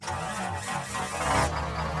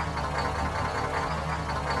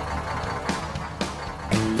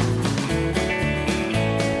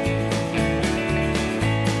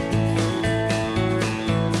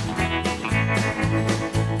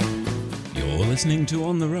listening to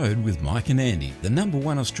On the Road with Mike and Andy, the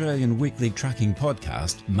 #1 Australian weekly trucking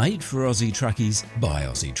podcast made for Aussie truckies by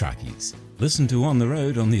Aussie truckies. Listen to On the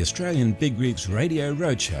Road on the Australian Big Rigs Radio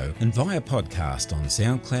Roadshow and via podcast on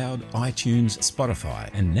SoundCloud, iTunes, Spotify,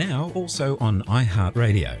 and now also on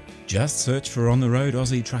iHeartRadio. Just search for On the Road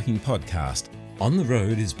Aussie Trucking Podcast. On the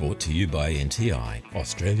Road is brought to you by NTI,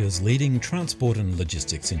 Australia's leading transport and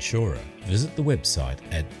logistics insurer. Visit the website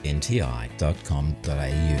at nti.com.au.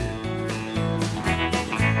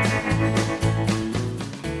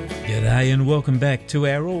 G'day and welcome back to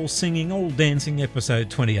our all-singing, all-dancing episode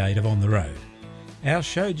 28 of On the Road. Our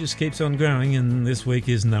show just keeps on growing and this week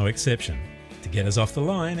is no exception. To get us off the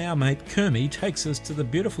line, our mate Kermie takes us to the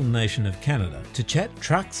beautiful nation of Canada to chat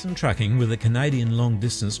trucks and trucking with a Canadian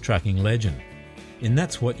long-distance trucking legend. And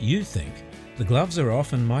That's What You Think, the gloves are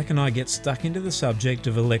off and Mike and I get stuck into the subject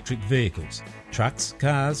of electric vehicles. Trucks,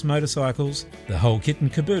 cars, motorcycles, the whole kit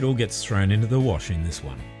and caboodle gets thrown into the wash in this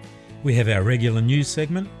one. We have our regular news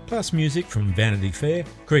segment, plus music from Vanity Fair,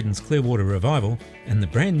 Creedence Clearwater Revival, and the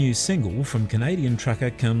brand new single from Canadian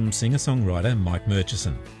trucker come singer-songwriter Mike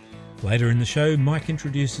Murchison. Later in the show, Mike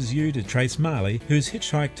introduces you to Trace Marley, who's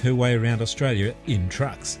hitchhiked her way around Australia in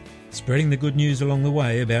trucks, spreading the good news along the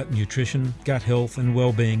way about nutrition, gut health and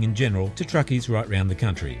well-being in general to truckies right round the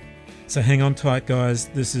country. So hang on tight guys,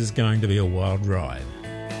 this is going to be a wild ride.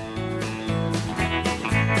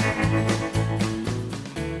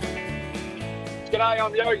 G'day,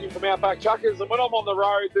 I'm Yogi from Outback Truckers, and when I'm on the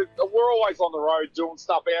road, we're always on the road doing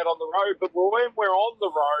stuff out on the road, but when we're on the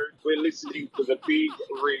road, we're listening to the big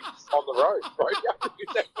rigs on the road, right? Is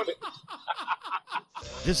that what it is?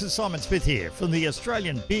 This is Simon Smith here from the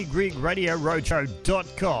Australian Big Rig Radio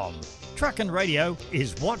Roadshow.com. Truckin' radio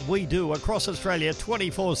is what we do across Australia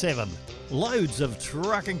 24/7. Loads of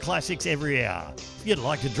trucking classics every hour. If you'd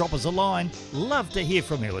like to drop us a line, love to hear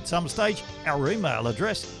from you at some stage. Our email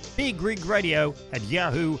address,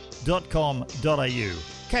 bigrigradio@yahoo.com.au.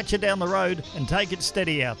 Catch you down the road and take it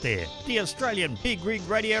steady out there. The Australian Big Rig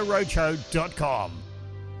Radio Roadshow.com.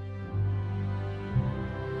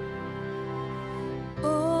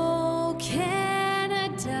 Oh,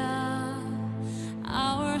 Canada,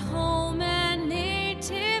 our home and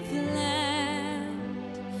native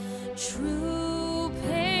land, true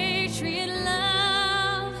patriot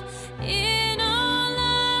love in all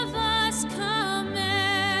of us command.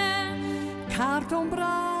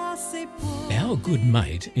 Our good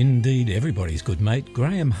mate, indeed everybody's good mate,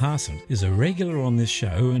 Graham Harsent, is a regular on this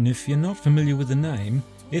show, and if you're not familiar with the name,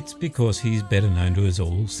 it's because he's better known to us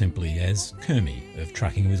all simply as Kermie of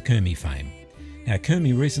Trucking with Kermie fame. Now,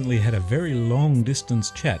 Kermie recently had a very long-distance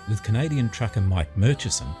chat with Canadian trucker Mike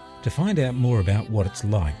Murchison to find out more about what it's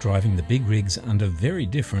like driving the big rigs under very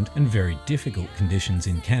different and very difficult conditions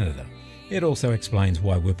in Canada. It also explains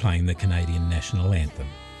why we're playing the Canadian national anthem.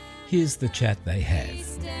 Here's the chat they had. We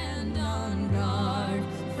stand on guard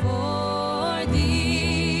for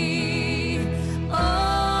thee.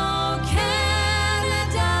 Oh,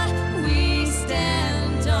 Canada, we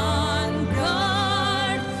stand on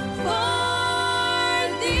guard for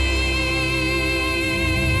thee.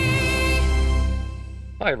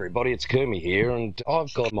 Hi everybody, it's Kermie here, and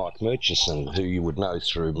I've got Mike Murchison, who you would know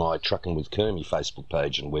through my Trucking with Kermie Facebook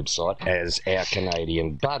page and website, as our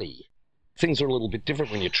Canadian buddy. Things are a little bit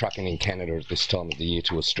different when you're trucking in Canada at this time of the year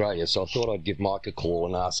to Australia, so I thought I'd give Mike a call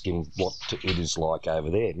and ask him what it is like over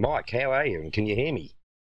there. Mike, how are you, and can you hear me?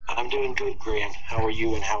 I'm doing good, Graham. How are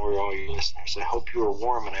you and how are all your listeners? I hope you are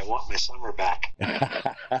warm and I want my summer back.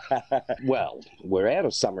 Well, we're out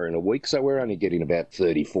of summer in a week, so we're only getting about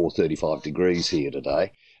 34, 35 degrees here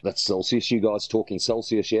today. That's Celsius. You guys talking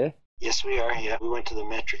Celsius, yeah? Yes, we are, yeah. We went to the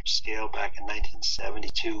metric scale back in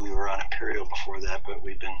 1972. We were on imperial before that, but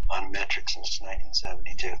we've been on metric since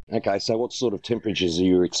 1972. Okay, so what sort of temperatures are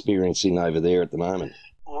you experiencing over there at the moment?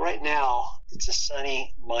 Well, right now, it's a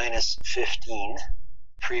sunny minus 15.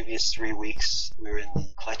 Previous 3 weeks, we were in the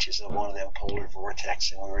clutches of one of them polar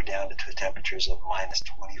vortex, and we were down to temperatures of minus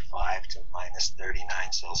 25 to minus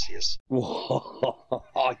 39 Celsius.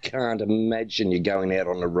 I can't imagine you going out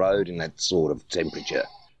on the road in that sort of temperature.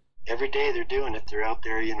 Every day they're doing it. They're out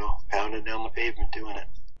there, pounding down the pavement doing it.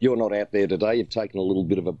 You're not out there today. You've taken a little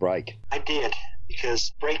bit of a break. I did,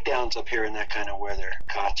 because breakdowns up here in that kind of weather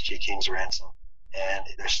cost you king's ransom. And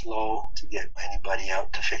they're slow to get anybody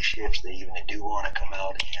out to fix you if they even do want to come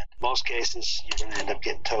out. And in most cases, you're going to end up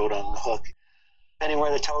getting towed on the hook. Depending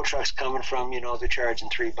where the tow truck's coming from, they're charging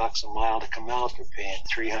 $3 a mile to come out. They're paying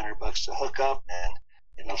 $300 to hook up, and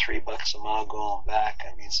 $3 a mile going back.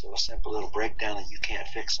 So a simple little breakdown that you can't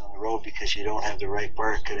fix on the road because you don't have the right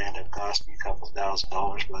part could end up costing you a couple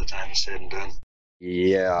 $1,000s by the time it's said and done.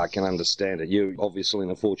 Yeah, I can understand it. You're obviously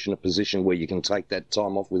in a fortunate position where you can take that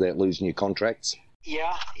time off without losing your contracts.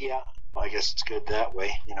 Yeah. I guess it's good that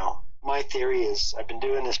way, you know. My theory is I've been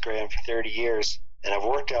doing this, Graham, for 30 years, and I've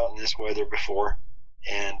worked out in this weather before,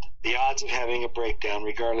 and the odds of having a breakdown,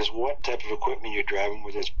 regardless what type of equipment you're driving,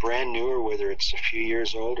 whether it's brand new or whether it's a few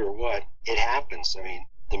years old or what, it happens. I mean,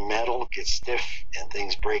 the metal gets stiff and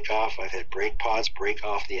things break off. I've had brake pods break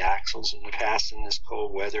off the axles in the past in this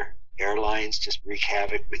cold weather. Airlines just wreak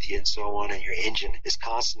havoc with you and so on, and your engine is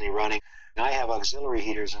constantly running. I have auxiliary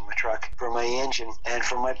heaters in my truck for my engine and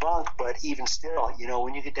for my bunk, but even still, you know,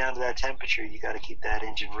 when you get down to that temperature, you got to keep that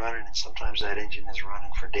engine running, and sometimes that engine is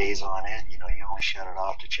running for days on end. You know, you only shut it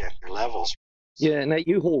off to check your levels. Yeah, now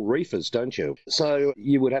you haul reefers, don't you? So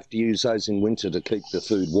you would have to use those in winter to keep the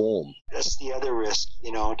food warm. That's the other risk,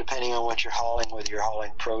 you know, depending on what you're hauling, whether you're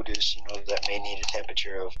hauling produce, you know, that may need a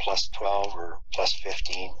temperature of plus 12 or plus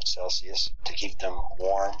 15 Celsius to keep them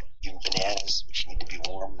warm. Even bananas, which need to be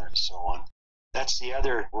warm and so on. That's the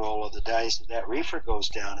other roll of the dice. If that reefer goes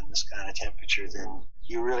down in this kind of temperature, then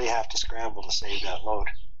you really have to scramble to save that load.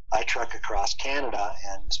 I truck across Canada,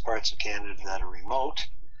 and there's parts of Canada that are remote,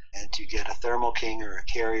 and to get a Thermo King or a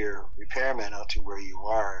Carrier repairman out to where you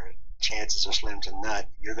are, chances are slim to none.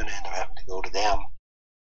 You're going to end up having to go to them.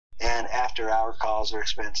 And after-hour calls are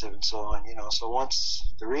expensive and so on, you know. So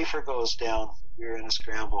once the reefer goes down, you're in a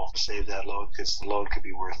scramble to save that load, because the load could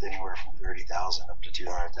be worth anywhere from $30,000 up to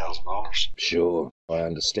 $200,000. Sure, I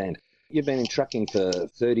understand. You've been in trucking for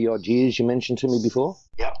 30-odd years, you mentioned to me before?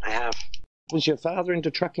 Yep, I have. Was your father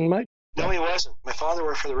into trucking, mate? No, he wasn't. My father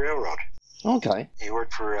worked for the railroad. Okay. He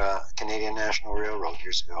worked for Canadian National Railroad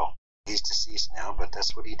years ago. He's deceased now, but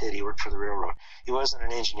that's what he did. He worked for the railroad. He wasn't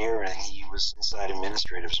an engineer or anything. He was inside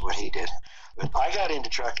administrative is what he did. But I got into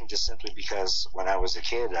trucking just simply because when I was a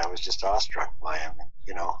kid, I was just awestruck by him.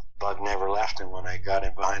 You know, bug never left, and when I got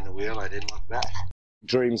in behind the wheel, I didn't look back.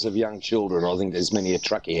 Dreams of young children. I think there's many a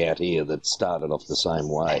truckie out here that started off the same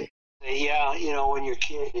way. Yeah, you know, when you're a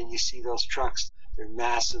kid and you see those trucks, they're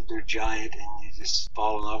massive, they're giant, and you just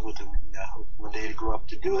fall in love with them and hope one day to grow up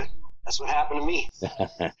to do it. That's what happened to me.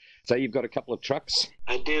 So you've got a couple of trucks?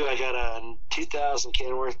 I do. I got a 2000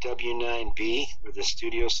 Kenworth W9B with a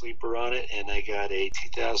studio sleeper on it, and I got a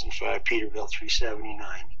 2005 Peterbilt 379.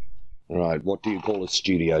 Right. What do you call a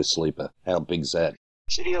studio sleeper? How big's that?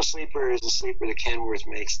 Studio sleeper is a sleeper that Kenworth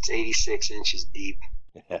makes. It's 86 inches deep.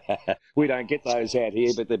 We don't get those out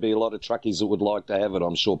here, but there'd be a lot of truckies that would like to have it,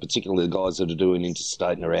 I'm sure, particularly the guys that are doing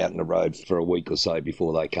interstate and are out on the road for a week or so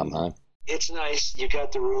before they come home. It's nice. You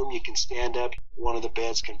got the room. You can stand up. One of the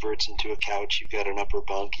beds converts into a couch. You've got an upper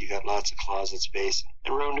bunk. You got lots of closet space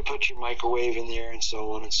and room to put your microwave in there and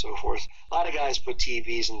so on and so forth. A lot of guys put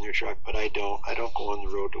TVs in their truck, but I don't. I don't go on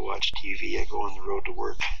the road to watch TV. I go on the road to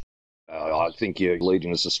work. I think you're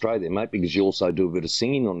leading us astray there, mate, because you also do a bit of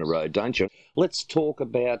singing on the road, don't you? Let's talk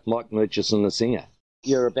about Mike Murchison, the singer.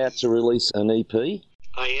 You're about to release an EP?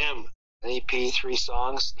 I am. An EP, 3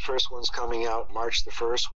 songs. The first one's coming out March the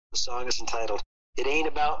 1st. The song is entitled It Ain't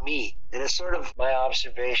About Me, and it's sort of my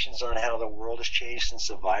observations on how the world has changed since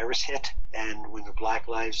the virus hit, and when the Black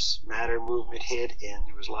Lives Matter movement hit, and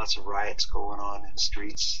there was lots of riots going on in the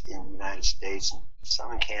streets in the United States, and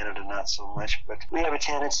some in Canada not so much, but we have a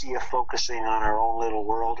tendency of focusing on our own little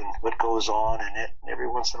world and what goes on in it, and every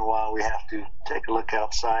once in a while we have to take a look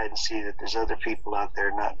outside and see that there's other people out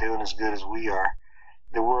there not doing as good as we are.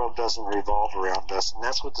 The world doesn't revolve around us, and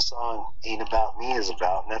that's what the song Ain't About Me is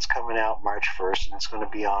about, and that's coming out March 1st, and it's going to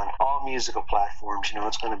be on all musical platforms. You know,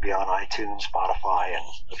 it's going to be on iTunes, Spotify, and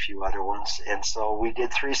a few other ones. And so we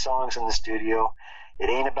did 3 songs in the studio. It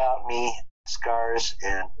Ain't About Me, Scars,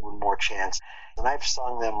 and One More Chance. And I've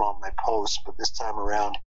sung them on my posts, but this time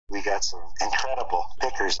around we got some incredible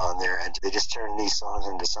pickers on there, and they just turned these songs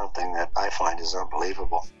into something that I find is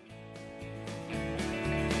unbelievable.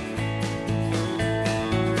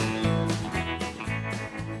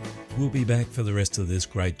 We'll be back for the rest of this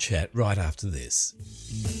great chat right after this.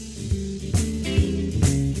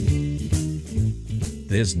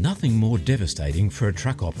 There's nothing more devastating for a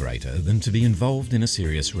truck operator than to be involved in a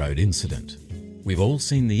serious road incident. We've all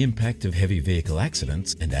seen the impact of heavy vehicle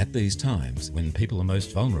accidents, and at these times, when people are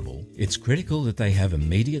most vulnerable, it's critical that they have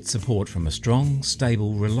immediate support from a strong,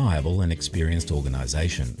 stable, reliable and experienced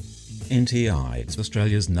organisation. NTI is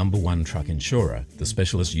Australia's #1 truck insurer, the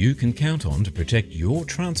specialist you can count on to protect your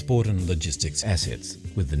transport and logistics assets,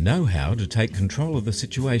 with the know-how to take control of the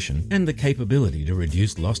situation and the capability to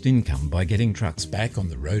reduce lost income by getting trucks back on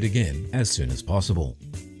the road again as soon as possible.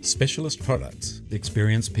 Specialist products,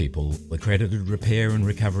 experienced people, accredited repair and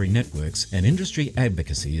recovery networks, and industry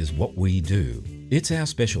advocacy is what we do. It's our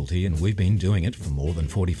specialty and we've been doing it for more than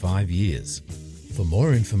 45 years. For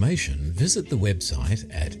more information, visit the website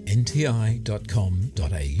at nti.com.au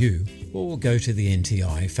or go to the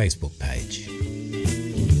NTI Facebook page.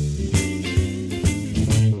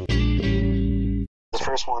 The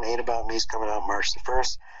first one, Ain't About Me, is coming out March the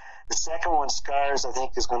 1st. The second one, Scars, I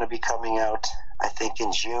think is going to be coming out, I think,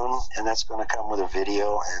 in June, and that's going to come with a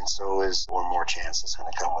video, and so is One More Chance. It's going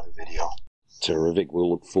to come with a video. Terrific. We'll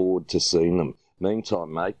look forward to seeing them.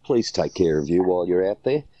 Meantime, mate, please take care of you while you're out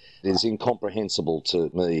there. It is incomprehensible to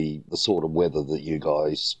me the sort of weather that you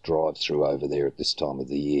guys drive through over there at this time of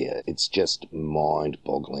the year. It's just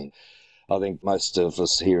mind-boggling. I think most of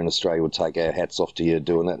us here in Australia would take our hats off to you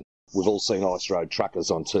doing it. We've all seen ice road truckers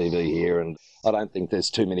on TV here, and I don't think there's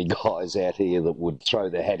too many guys out here that would throw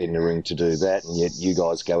their hat in the ring to do that, and yet you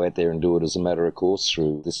guys go out there and do it as a matter of course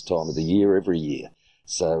through this time of the year every year.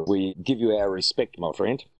 So we give you our respect, my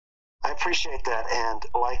friend. I appreciate that, and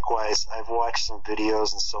likewise, I've watched some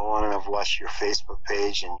videos and so on, and I've watched your Facebook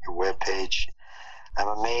page and your web page. I'm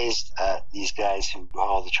amazed at these guys who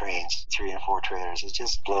haul the trains, 3 and 4 trailers. It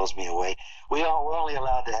just blows me away. We're only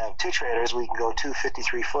allowed to have 2 trailers. We can go 2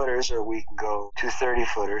 53-footers or we can go 2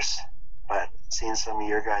 30-footers. But seeing some of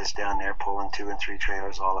your guys down there pulling 2 and 3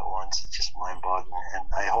 trailers all at once, it's just mind-boggling. And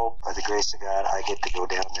I hope, by the grace of God, I get to go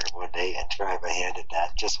down there one day and try my hand at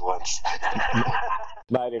that just once.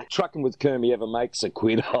 Mate, if Trucking with Kermie ever makes a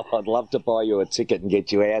quid, I'd love to buy you a ticket and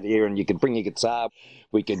get you out here, and you could bring your guitar.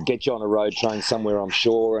 We could get you on a road train somewhere, I'm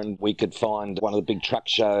sure, and we could find one of the big truck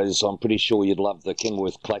shows. I'm pretty sure you'd love the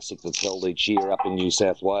Kenworth Classic that's held each year up in New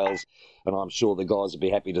South Wales, and I'm sure the guys would be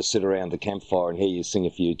happy to sit around the campfire and hear you sing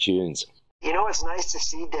a few tunes. You know what's nice to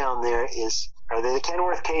see down there is, are they the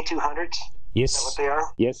Kenworth K200s? Yes. Is that what they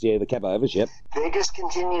are? Yes, yeah, the cab overs, yep. They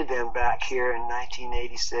discontinued them back here in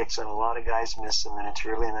 1986, and a lot of guys miss them, and it's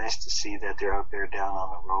really nice to see that they're out there down on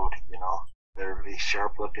the road, you know. They're a really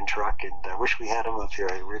sharp-looking truck, and I wish we had them up here.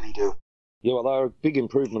 I really do. Yeah, well, they're a big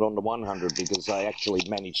improvement on the 100 because they actually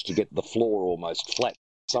managed to get the floor almost flat.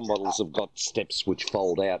 Some models have got steps which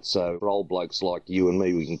fold out, so for old blokes like you and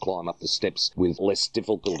me, we can climb up the steps with less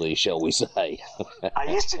difficulty, shall we say. I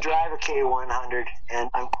used to drive a K100, and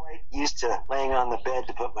I'm quite used to laying on the bed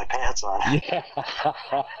to put my pants on.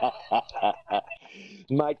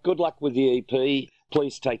 Mate, good luck with the EP.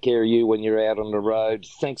 Please take care of you when you're out on the road.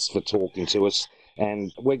 Thanks for talking to us.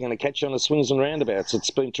 And we're going to catch you on the swings and roundabouts. It's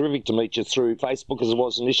been terrific to meet you through Facebook as it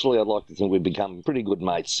was initially. I'd like to think we've become pretty good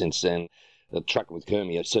mates since then. Trucking with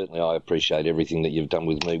Kermie, certainly I appreciate everything that you've done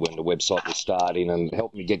with me when the website was starting and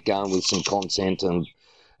helped me get going with some content, and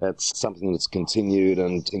that's something that's continued,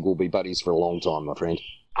 and I think we'll be buddies for a long time, my friend.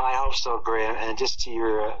 I hope so, Graham. And just to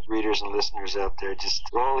your readers and listeners out there, just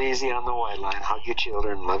roll easy on the white line, hug your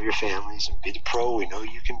children, love your families, and be the pro we know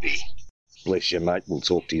you can be. Bless you, mate. We'll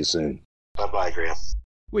talk to you soon. Bye-bye, Graham.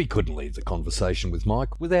 We couldn't leave the conversation with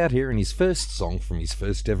Mike without hearing his first song from his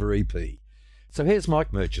first ever EP. So here's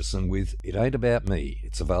Mike Murchison with It Ain't About Me.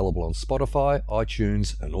 It's available on Spotify,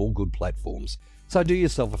 iTunes, and all good platforms. So do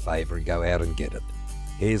yourself a favour and go out and get it.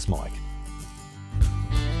 Here's Mike.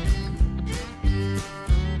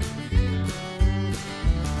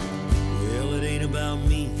 Well, it ain't about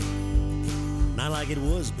me, not like it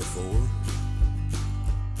was before.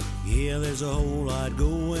 Yeah, there's a whole lot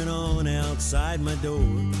going on outside my door,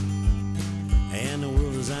 and the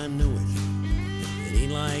world as I know it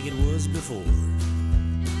ain't like it was before.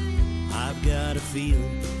 I've got a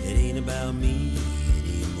feeling it ain't about me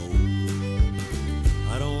anymore.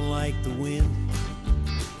 I don't like the wind,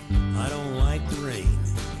 I don't like the rain.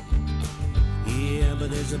 Yeah,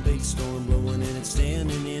 but there's a big storm blowing and it's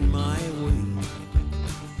standing in my way.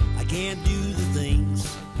 I can't do the things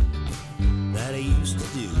that I used to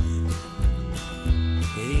do.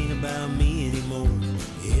 It ain't about me anymore,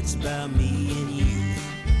 it's about me and you.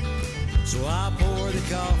 So I pour the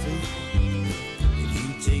coffee, if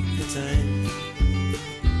you take the time,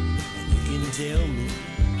 and you can tell me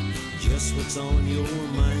just what's on your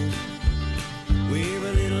mind. We're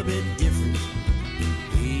a little bit different,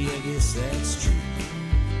 yeah, I guess that's true.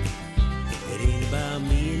 It ain't about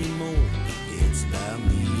me anymore, it's about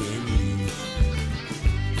me and you.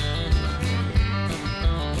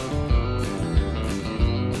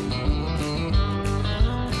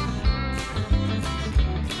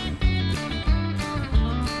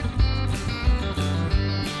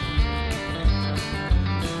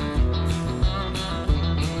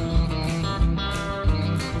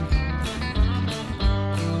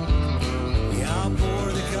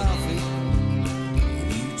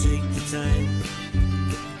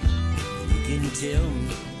 tell me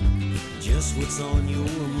just what's on your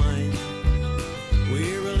mind.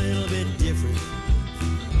 We're a little bit different,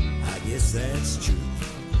 I guess that's true.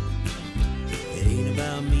 It ain't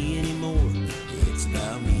about me anymore, it's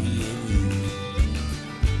about me and you.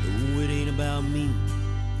 Oh, it ain't about me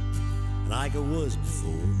like it was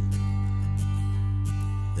before.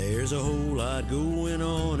 There's a whole lot going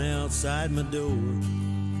on outside my door,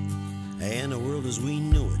 and the world as we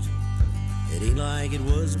know it, it ain't like it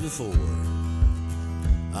was before.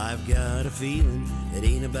 I've got a feeling it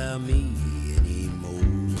ain't about me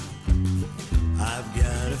anymore. I've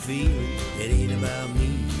got a feeling it ain't about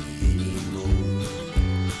me anymore.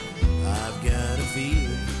 I've got a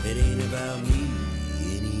feeling it ain't about me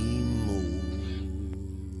anymore.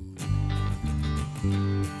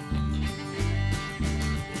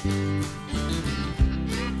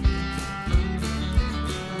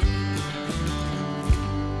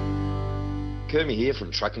 Kermie here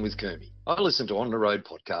from Trucking with Kermie. I listen to On the Road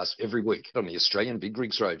podcast every week on the Australian Big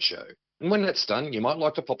Rigs Roadshow. And when that's done, you might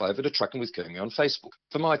like to pop over to Trucking with Kermie on Facebook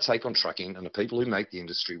for my take on trucking and the people who make the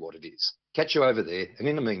industry what it is. Catch you over there, and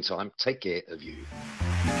in the meantime, take care of you.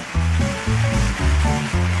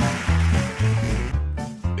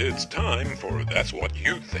 It's time for That's What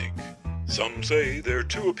You Think. Some say they're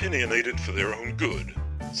too opinionated for their own good.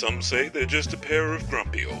 Some say they're just a pair of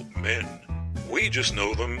grumpy old men. We just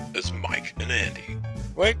know them as Mike and Andy.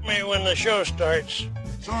 Wake me when the show starts.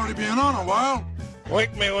 It's already been on a while.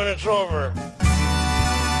 Wake me when it's over.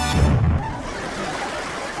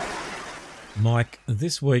 Mike,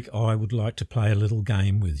 this week I would like to play a little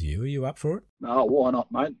game with you. Are you up for it? No, why not,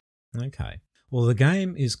 mate? Okay. Well, the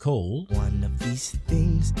game is called... One of these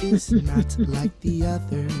things is not like the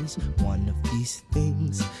others. One of these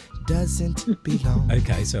things doesn't belong.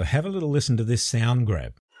 Okay, so have a little listen to this sound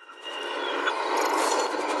grab.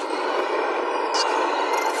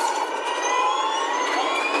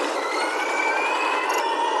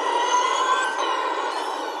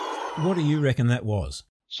 What do you reckon that was?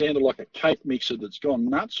 Sounded like a cake mixer that's gone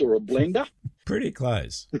nuts, or a blender. Pretty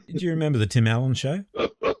close. Do you remember the Tim Allen Show?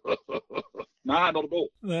 Nah, not at all.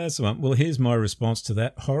 That's the one. Well, here's my response to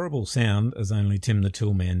that horrible sound as only Tim the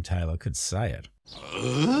Toolman Taylor could say it.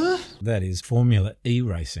 That is Formula E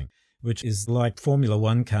racing, which is like Formula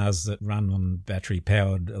One cars that run on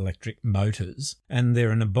battery-powered electric motors, and they're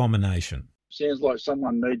an abomination. Sounds like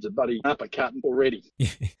someone needs a buddy uppercut already.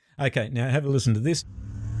 Okay, now have a listen to this.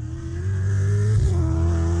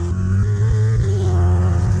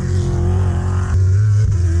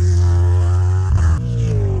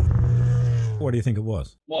 What do you think it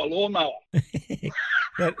was? My lawnmower.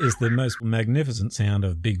 That is the most magnificent sound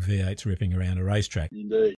of big V8s ripping around a racetrack.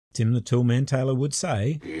 Indeed. Tim the Toolman Taylor would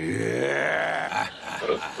say... Yeah.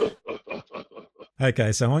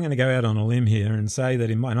 Okay, so I'm going to go out on a limb here and say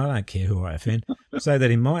that and I don't care who I offend, say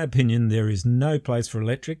that in my opinion there is no place for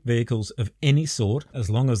electric vehicles of any sort as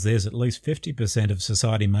long as there's at least 50% of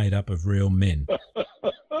society made up of real men.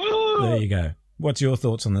 There you go. What's your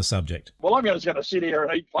thoughts on the subject? Well, I'm just going to sit here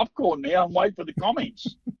and eat popcorn now and wait for the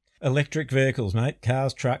comments. Electric vehicles, mate.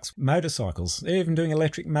 Cars, trucks, motorcycles. They're even doing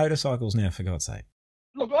electric motorcycles now, for God's sake.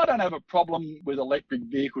 Look, I don't have a problem with electric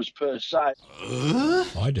vehicles per se.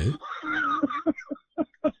 I do.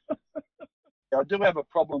 I do have a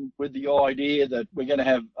problem with the idea that we're going to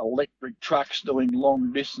have electric trucks doing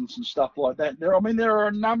long distance and stuff like that. There are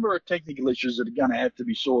a number of technical issues that are going to have to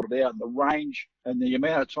be sorted out, and the range and the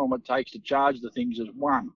amount of time it takes to charge the things is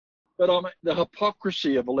one. But the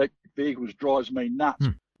hypocrisy of electric vehicles drives me nuts.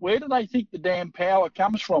 Where do they think the damn power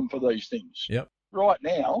comes from for these things? Yep. Right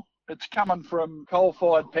now, it's coming from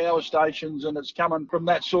coal-fired power stations, and it's coming from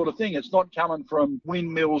that sort of thing. It's not coming from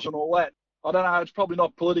windmills and all that. I don't know, it's probably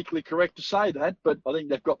not politically correct to say that, but I think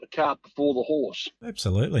they've got the cart before the horse.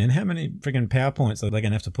 Absolutely. And how many frigging PowerPoints are they going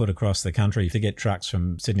to have to put across the country to get trucks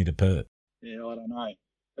from Sydney to Perth? Yeah, I don't know.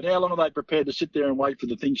 But how long are they prepared to sit there and wait for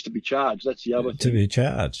the things to be charged? That's the other thing. To be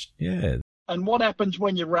charged, yeah. And what happens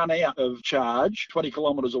when you run out of charge 20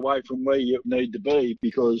 kilometres away from where you need to be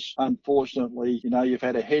because, unfortunately, you've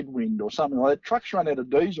had a headwind or something like that? Trucks run out of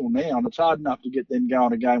diesel now, and it's hard enough to get them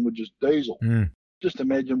going again with just diesel. Just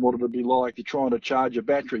imagine what it would be like if you're trying to charge a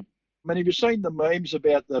battery. I mean, have you seen the memes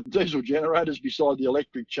about the diesel generators beside the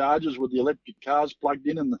electric chargers with the electric cars plugged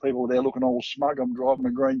in and the people there looking all smug, I'm driving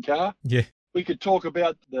a green car? Yeah. We could talk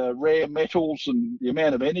about the rare metals and the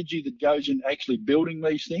amount of energy that goes in actually building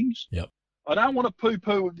these things. Yep. I don't want to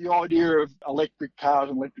poo-poo the idea of electric cars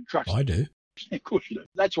and electric trucks. I do. Of course you do.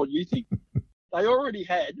 That's what you think. They already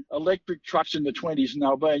had electric trucks in the 20s and they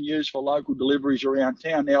were being used for local deliveries around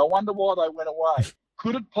town. Now, I wonder why they went away.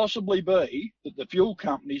 Could it possibly be that the fuel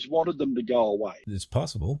companies wanted them to go away? It's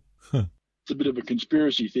possible. To It's a bit of a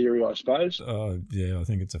conspiracy theory, I suppose. Oh, yeah, I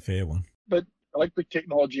think it's a fair one. But electric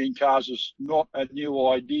technology in cars is not a new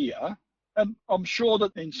idea. And I'm sure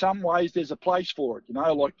that in some ways there's a place for it,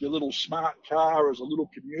 like your little smart car as a little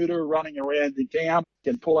commuter running around in town,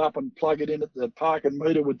 can pull up and plug it in at the parking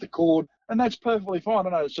meter with the cord. And that's perfectly fine. I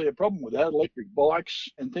don't see a problem with that. Electric bikes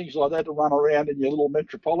and things like that to run around in your little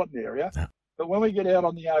metropolitan area. Yeah. But when we get out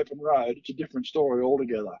on the open road, it's a different story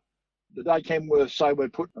altogether. The day Kenworth say we're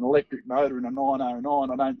putting an electric motor in a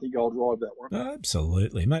 909, I don't think I'll drive that one.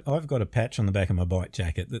 Absolutely. Mate, I've got a patch on the back of my bike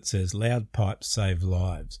jacket that says loud pipes save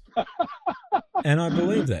lives. And I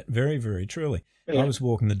believe that very, very truly. Yeah. I was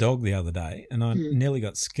walking the dog the other day and I nearly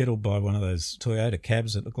got skittled by one of those Toyota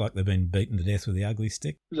cabs that look like they've been beaten to death with the ugly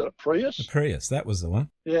stick. Was it a Prius? A Prius, that was the one.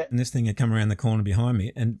 Yeah. And this thing had come around the corner behind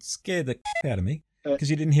me and scared the out of me because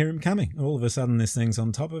you didn't hear him coming. All of a sudden this thing's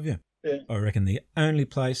on top of you. Yeah. I reckon the only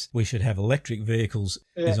place we should have electric vehicles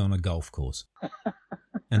is on a golf course.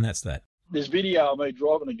 And that's that. There's video of me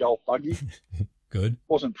driving a golf buggy. Good.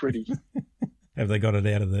 Wasn't pretty. Have they got it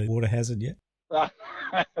out of the water hazard yet?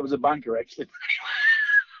 It was a bunker, actually.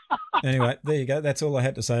 Anyway, there you go. That's all I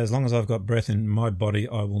had to say. As long as I've got breath in my body,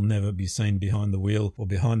 I will never be seen behind the wheel or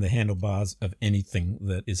behind the handlebars of anything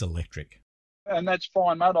that is electric. And that's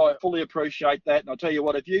fine, mate. I fully appreciate that. And I'll tell you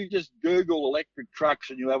what, if you just Google electric trucks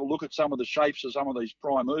and you have a look at some of the shapes of some of these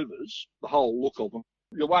prime movers, the whole look of them,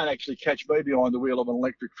 you won't actually catch me behind the wheel of an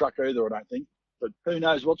electric truck either, I don't think. But who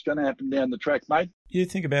knows what's going to happen down the track, mate. You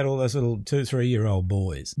think about all those little 2-3-year-old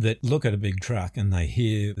boys that look at a big truck and they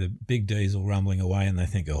hear the big diesel rumbling away and they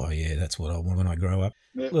think, oh, yeah, that's what I want when I grow up.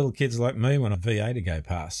 Yeah. Little kids like me want a V8 to go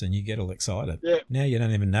past and you get all excited. Yeah. Now you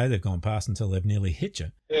don't even know they've gone past until they've nearly hit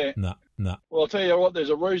you. Yeah. No. Well, I'll tell you what, there's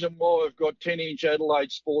a reason why we've got 10-inch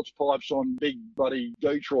Adelaide sports pipes on big bloody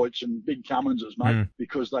Detroits and big Cumminses, mate,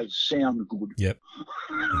 because they sound good. Yep.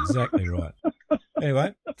 Exactly right.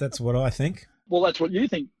 Anyway, that's what I think. Well, that's what you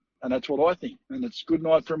think, and that's what I think, and it's good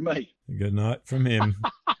night from me. Good night from him.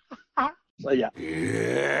 See ya.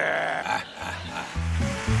 Yeah.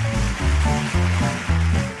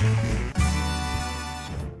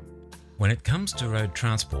 When it comes to road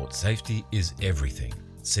transport, safety is everything.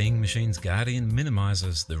 Seeing Machines Guardian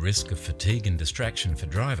minimises the risk of fatigue and distraction for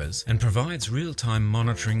drivers and provides real-time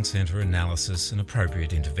monitoring, centre analysis and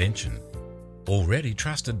appropriate intervention. Already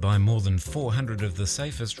trusted by more than 400 of the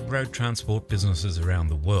safest road transport businesses around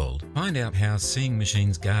the world, find out how Seeing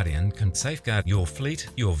Machines Guardian can safeguard your fleet,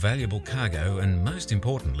 your valuable cargo and, most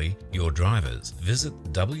importantly, your drivers. Visit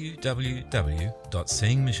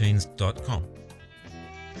www.seeingmachines.com.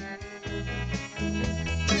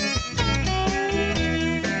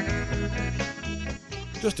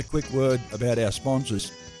 Just a quick word about our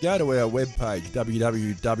sponsors. Go to our webpage,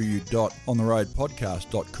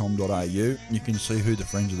 www.ontheroadpodcast.com.au. You can see who the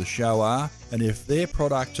friends of the show are, and if their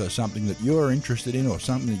products are something that you're interested in or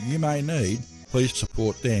something that you may need, please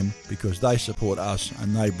support them because they support us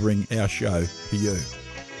and they bring our show to you.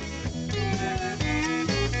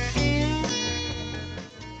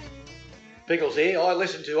 Pickles here. I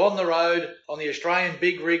listen to On the Road on the Australian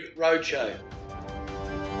Big Rig Roadshow.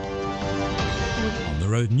 The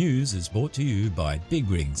Road News is brought to you by Big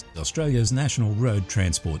Rigs, Australia's national road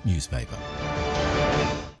transport newspaper.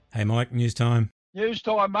 Hey Mike, news time. News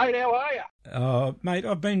time, mate. How are you? Mate,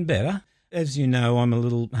 I've been better. As you know, I'm a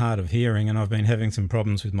little hard of hearing and I've been having some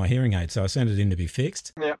problems with my hearing aid, so I sent it in to be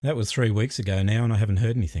fixed. Yeah. That was 3 weeks ago now and I haven't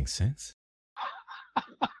heard anything since.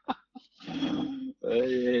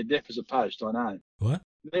 Yeah, deaf as a post, I know. What?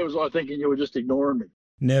 There was I thinking you were just ignoring me.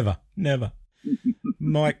 Never.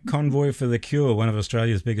 Mike, convoy for the cure, one of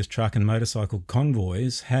Australia's biggest truck and motorcycle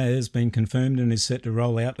convoys, has been confirmed and is set to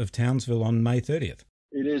roll out of Townsville on May 30th.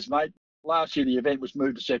 It is, mate. Last year the event was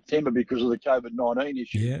moved to September because of the COVID-19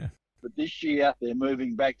 issue. Yeah. But this year they're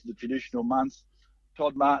moving back to the traditional month.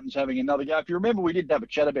 Todd Martin's having another go. If you remember, we did have a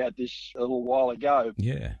chat about this a little while ago.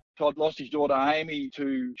 Yeah. Todd lost his daughter Amy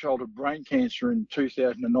to childhood brain cancer in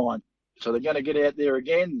 2009. So they're going to get out there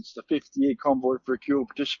again. It's the 5th year Convoy for a Cure.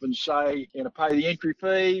 Participants say they're going to pay the entry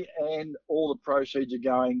fee and all the proceeds are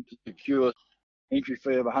going to the cure. Entry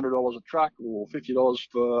fee of $100 a truck or $50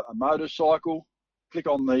 for a motorcycle. Click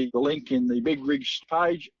on the link in the Big Rigs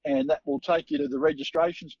page and that will take you to the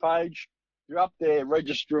registrations page. You're up there,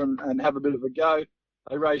 register and have a bit of a go.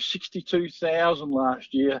 They raised $62,000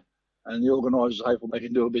 last year and the organisers hope they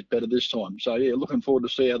can do a bit better this time. So, yeah, looking forward to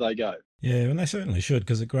see how they go. Yeah, and they certainly should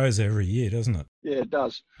because it grows every year, doesn't it? Yeah, it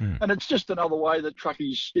does. And it's just another way that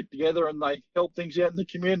truckies get together and they help things out in the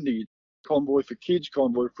community. convoy for kids,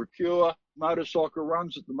 convoy for cure, motorcycle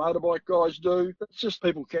runs that the motorbike guys do. It's just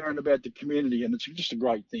people caring about the community, and it's just a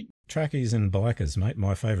great thing. Truckies and bikers, mate,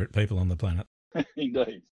 my favourite people on the planet.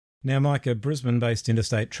 Indeed. Now, Mike, a Brisbane-based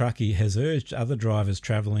interstate truckie has urged other drivers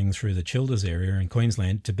travelling through the Childers area in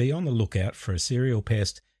Queensland to be on the lookout for a serial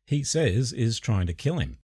pest he says is trying to kill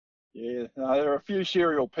him. Yeah, there are a few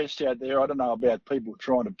serial pests out there. I don't know about people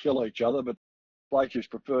trying to kill each other, but Blake who's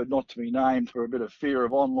preferred not to be named for a bit of fear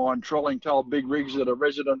of online trolling told Big Rigs that a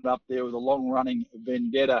resident up there with a long-running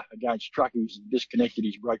vendetta against truckies disconnected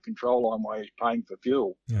his brake control line while he's paying for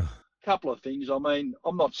fuel. Yeah. Couple of things. I mean,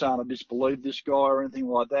 I'm not saying I disbelieve this guy or anything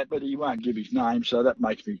like that, but he won't give his name, so that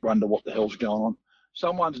makes me wonder what the hell's going on.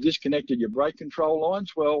 Someone's disconnected your brake control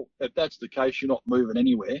lines. Well, if that's the case, you're not moving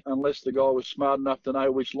anywhere unless the guy was smart enough to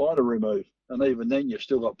know which line to remove. And even then, you've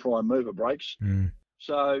still got prime mover brakes. Mm.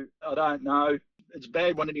 So I don't know. It's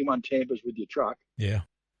bad when anyone tampers with your truck. Yeah.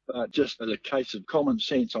 But just as a case of common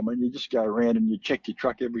sense, I mean, you just go around and you check your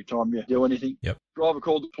truck every time you do anything. Yep. Driver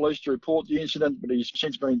called the police to report the incident, but he's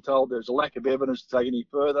since been told there's a lack of evidence to take any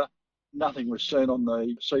further. Nothing was seen on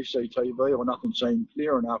the CCTV or nothing seen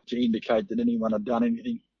clear enough to indicate that anyone had done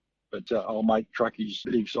anything. But old mate Truckie's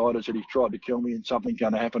a bit excited, said he's tried to kill me and something's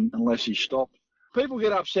going to happen unless he stopped. People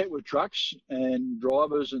get upset with trucks and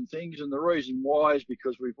drivers and things, and the reason why is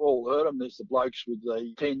because we've all heard them. There's the blokes with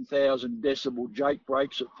the 10,000 decibel Jake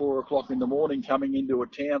brakes at 4 o'clock in the morning coming into a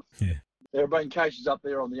town. Yeah. There have been cases up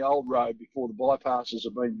there on the old road before the bypasses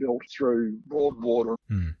have been built through Broadwater.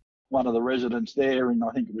 Mm. One of the residents there, and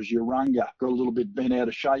I think it was Urunga, got a little bit bent out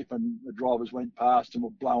of shape, and the drivers went past and were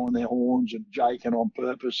blowing their horns and jaking on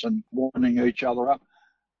purpose and winding each other up.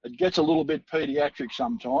 It gets a little bit paediatric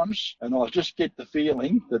sometimes, and I just get the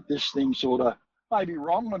feeling that this thing sort of may be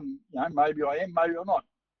wrong, and maybe I am, maybe I'm not.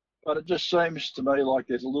 But it just seems to me like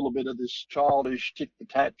there's a little bit of this childish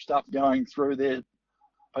tit-for-tat stuff going through there.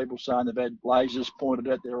 People saying they've had lasers pointed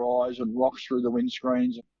at their eyes and rocks through the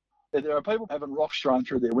windscreens. There are people having rocks thrown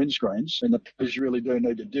through their windscreens, and the police really do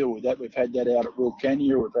need to deal with that. We've had that out at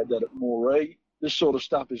Wilcannia, we've had that at Moree. This sort of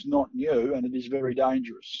stuff is not new, and it is very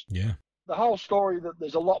dangerous. Yeah. The whole story, that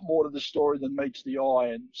there's a lot more to the story than meets the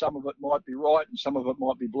eye, and some of it might be right and some of it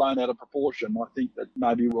might be blown out of proportion. I think that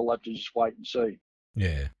maybe we'll have to just wait and see.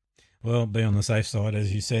 Yeah. Well, be on the safe side,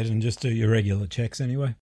 as you said, and just do your regular checks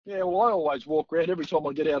anyway. Yeah, well, I always walk around. Every time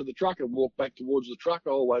I get out of the truck and walk back towards the truck,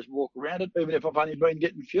 I always walk around it, even if I've only been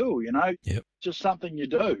getting fuel, you know? Yep. Just something you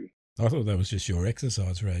do. I thought that was just your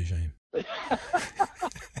exercise regime.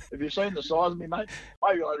 Have you seen the size of me, mate?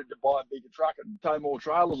 Maybe I need to buy a bigger truck and tow more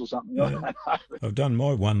trailers or something. I don't know. I've done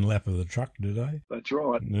my one lap of the truck today. That's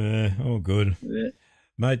right. Yeah, all good. Yeah.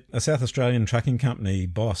 Mate, a South Australian trucking company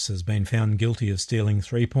boss has been found guilty of stealing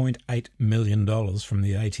 $3.8 million from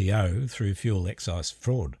the ATO through fuel excise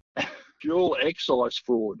fraud. Fuel excise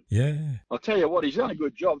fraud. Yeah. I'll tell you what, he's done a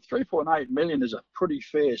good job. 3.8 million is a pretty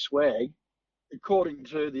fair swag. According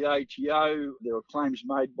to the ATO, there were claims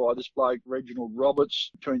made by this bloke, Reginald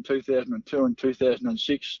Roberts, between 2002 and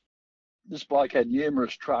 2006. This bloke had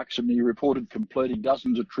numerous trucks and he reported completing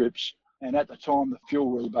dozens of trips. And at the time, the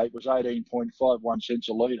fuel rebate was 18.51 cents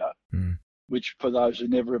a litre, which for those who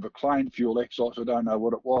never ever claimed fuel excise, I don't know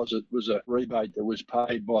what it was. It was a rebate that was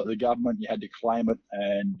paid by the government. You had to claim it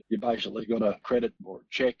and you basically got a credit or a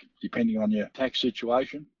cheque, depending on your tax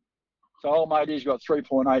situation. So old mate, he's got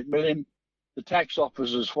 3.8 million. The tax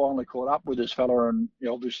officers finally caught up with this fella and he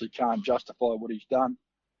obviously can't justify what he's done.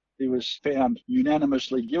 He was found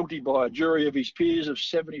unanimously guilty by a jury of his peers of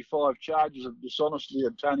 75 charges of dishonestly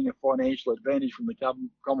obtaining a financial advantage from the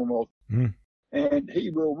Commonwealth. And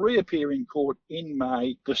he will reappear in court in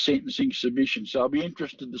May for sentencing submission. So I'll be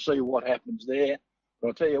interested to see what happens there. But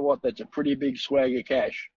I'll tell you what, that's a pretty big swag of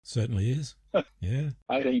cash. Certainly is. Yeah.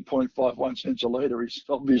 18.51 cents a litre. He's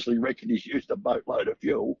obviously reckoned he's used a boatload of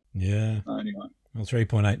fuel. Yeah. Anyway. Well,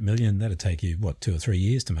 3.8 million, that'd take you, 2 or 3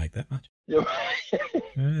 years to make that much? Yeah.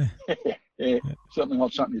 Yeah. Certainly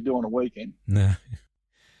not something you do on a weekend. No.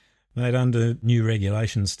 Mate, under new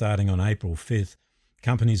regulations starting on April 5th,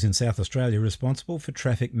 companies in South Australia responsible for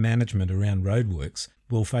traffic management around roadworks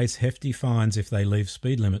will face hefty fines if they leave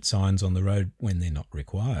speed limit signs on the road when they're not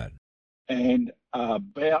required. And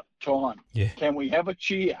about time. Yeah. Can we have a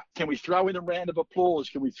cheer? Can we throw in a round of applause?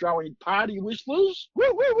 Can we throw in party whistlers?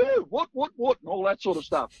 Woo, woo, woo, what, and all that sort of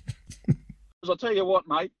stuff. Because I'll tell you what,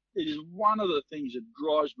 mate, it is one of the things that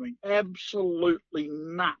drives me absolutely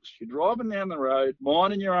nuts. You're driving down the road,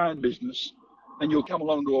 minding your own business, and you'll come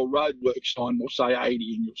along to a roadwork sign, we'll say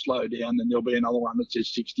 80, and you'll slow down, then there'll be another one that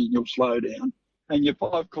says 60, and you'll slow down. And you're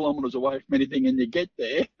 5 kilometres away from anything, and you get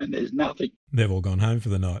there, and there's nothing. They've all gone home for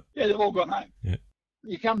the night. Yeah, they've all gone home. Yeah.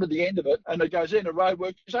 You come to the end of it and it goes into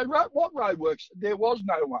roadworks. You say, what roadworks? There was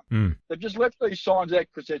no one. They've just left these signs out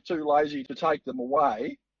because they're too lazy to take them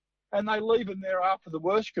away. And they leave them there after the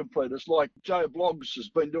work's complete. It's like Joe Bloggs has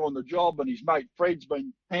been doing the job and his mate Fred's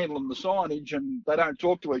been handling the signage and they don't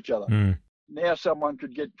talk to each other. Now someone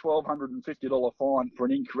could get $1,250 fine for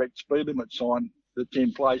an incorrect speed limit sign that's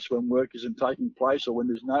in place when work isn't taking place or when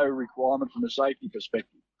there's no requirement from a safety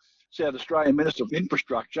perspective. South Australian Minister of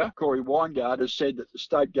Infrastructure, Corey Weingart, has said that the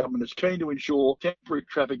state government is keen to ensure temporary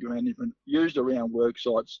traffic management used around work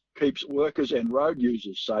sites keeps workers and road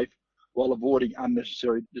users safe while avoiding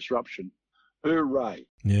unnecessary disruption. Hooray.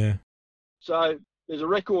 Yeah. So there's a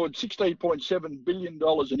record $16.7 billion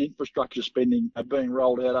in infrastructure spending being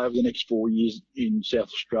rolled out over the next 4 years in South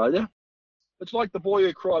Australia. It's like the boy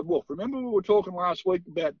who cried wolf. Remember we were talking last week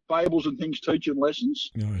about fables and things teaching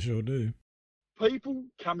lessons? No, I sure do. People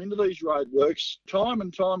come into these roadworks time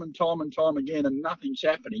and time again and nothing's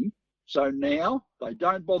happening. So now they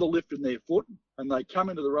don't bother lifting their foot and they come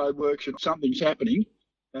into the roadworks and something's happening.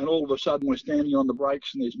 And all of a sudden we're standing on the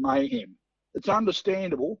brakes and there's mayhem. It's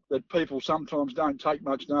understandable that people sometimes don't take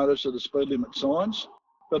much notice of the speed limit signs,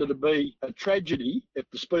 but it'd be a tragedy if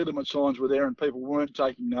the speed limit signs were there and people weren't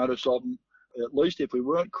taking notice of them. At least if we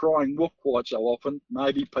weren't crying wolf quite so often,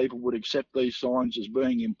 maybe people would accept these signs as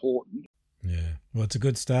being important. Yeah, well, it's a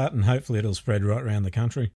good start and hopefully it'll spread right around the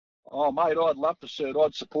country. Oh, mate, I'd love to see it.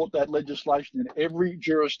 I'd support that legislation in every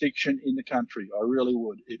jurisdiction in the country. I really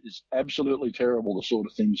would. It is absolutely terrible, the sort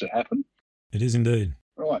of things that happen. It is indeed.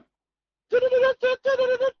 Right.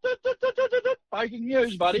 Breaking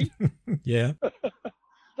news, buddy. Yeah.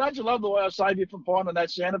 Don't you love the way I save you from finding that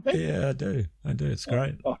sound effect? Yeah, I do. It's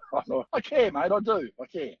great. I care, mate. I do. I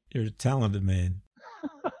care. You're a talented man.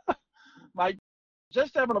 Mate,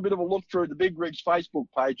 just having a bit of a look through the Big Rigs Facebook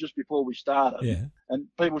page just before we started. Yeah. And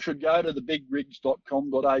people should go to the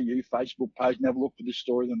bigrigs.com.au Facebook page and have a look for this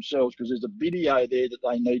story themselves because there's a video there that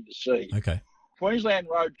they need to see. Okay. Queensland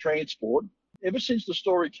Road Transport, ever since the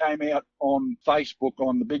story came out on Facebook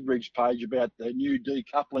on the Big Rigs page about the new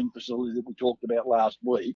decoupling facility that we talked about last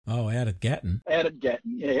week. Oh, out at Gatton. Out at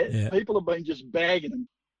Gatton, yeah. People have been just bagging them.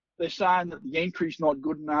 They're saying that the entry's not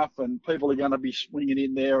good enough and people are going to be swinging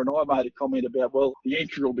in there. And I made a comment about, well, the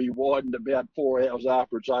entry will be widened about 4 hours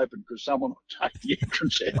after it's open because someone will take the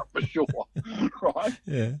entrance out for sure, right?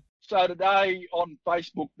 Yeah. So today on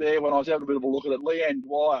Facebook there, when I was having a bit of a look at it, Leanne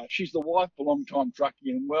Dwyer, she's the wife of a long-time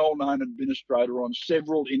truckie and well-known administrator on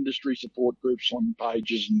several industry support groups on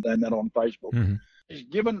pages and that on Facebook. Mm-hmm. Has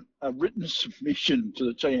given a written submission to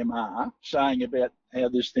the TMR saying about how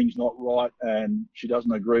this thing's not right and she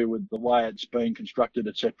doesn't agree with the way it's being constructed,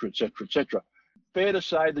 etc., etc., etc. Fair to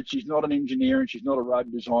say that she's not an engineer and she's not a road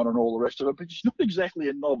designer and all the rest of it, but she's not exactly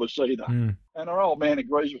a novice either. And her old man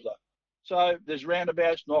agrees with her. So there's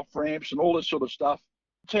roundabouts and off-ramps and all this sort of stuff.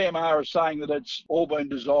 TMR is saying that it's all been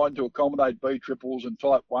designed to accommodate B-triples and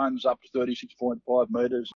Type 1s up to 36.5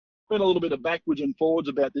 metres. Been a little bit of backwards and forwards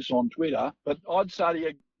about this on Twitter, but I'd say to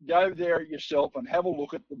you, go there yourself and have a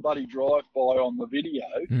look at the bloody drive-by on the video.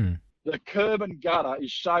 The curb and gutter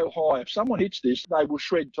is so high. If someone hits this, they will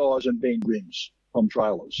shred tyres and bend rims on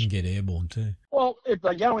trailers. And get airborne too. Well, if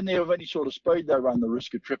they go in there with any sort of speed, they run the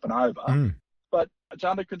risk of tripping over. But it's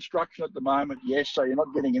under construction at the moment, yes, so you're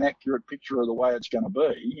not getting an accurate picture of the way it's going to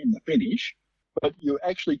be in the finish, but you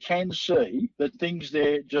actually can see that things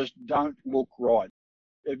there just don't look right.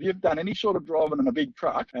 If you've done any sort of driving in a big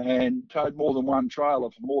truck and towed more than one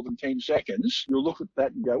trailer for more than 10 seconds, you'll look at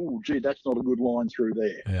that and go, oh, gee, that's not a good line through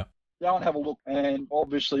there. Yeah. Go and have a look, and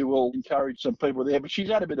obviously we'll encourage some people there. But she's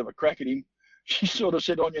had a bit of a crack at him. She sort of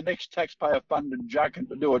said, on your next taxpayer-funded junket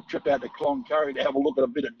to do a trip out to Cloncurry to have a look at a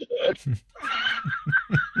bit of dirt.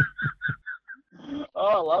 Oh,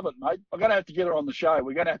 I love it, mate. I'm going to have to get her on the show.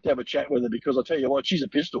 We're going to have a chat with her because I tell you what, she's a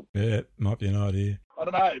pistol. Yeah, might be an idea. I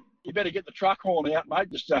don't know. You better get the truck horn out,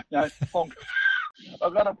 mate. Just, honk.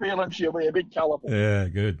 I've got a feeling she'll be a bit colourful. Yeah,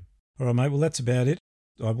 good. All right, mate. Well, that's about it.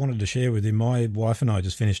 I wanted to share with you, my wife and I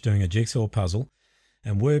just finished doing a jigsaw puzzle,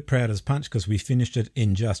 and we're proud as punch because we finished it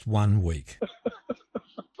in just 1 week.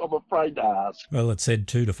 I'm afraid to ask. Well, it said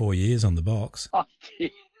 2 to 4 years on the box. Oh, dear.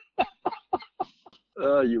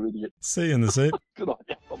 Oh, you idiot. See you in the suit. Good on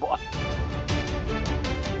you. Bye-bye.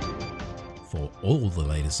 For all the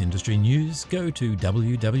latest industry news, go to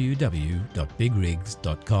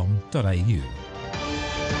www.bigrigs.com.au.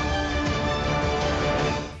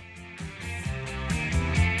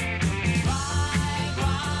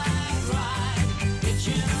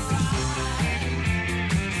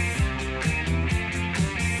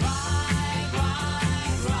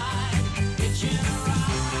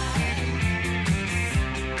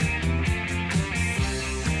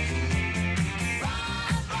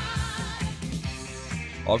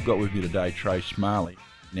 I've got with me today Trace Marley.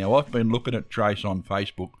 Now, I've been looking at Trace on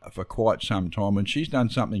Facebook for quite some time, and she's done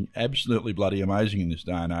something absolutely bloody amazing in this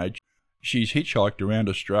day and age. She's hitchhiked around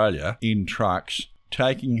Australia in trucks,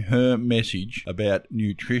 taking her message about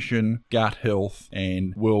nutrition, gut health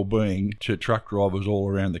and well-being to truck drivers all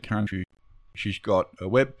around the country. She's got a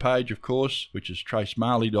web page, of course, which is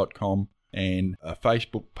tracemarley.com, and a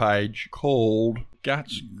Facebook page called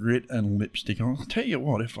Guts, Grit and Lipstick. I'll tell you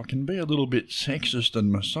what, if I can be a little bit sexist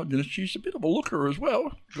and misogynist, she's a bit of a looker as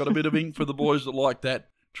well. Got a bit of ink for the boys that like that.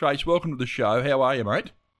 Trace, welcome to the show. How are you,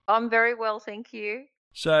 mate? I'm very well, thank you.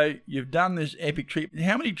 So you've done this epic trip.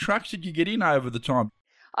 How many trucks did you get in over the time?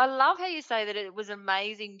 I love how you say that it was an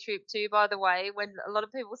amazing trip too, by the way, when a lot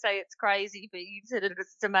of people say it's crazy, but you said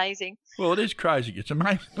it's amazing. Well, it is crazy. It's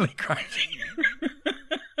amazingly crazy.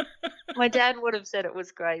 My dad would have said it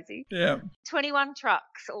was crazy. Yeah. 21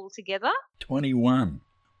 trucks altogether. 21.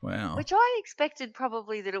 Wow. Which I expected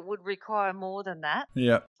probably that it would require more than that.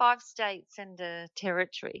 Yeah. 5 states and a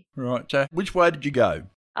territory. Right. So which way did you go?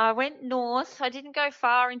 I went north. I didn't go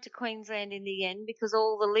far into Queensland in the end because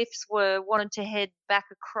all the lifts wanted to head back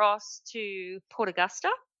across to Port Augusta.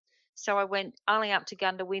 So I went only up to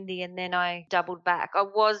Goondiwindi and then I doubled back. I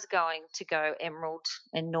was going to go Emerald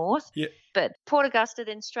and north, but Port Augusta,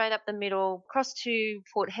 then straight up the middle, across to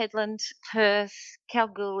Port Hedland, Perth,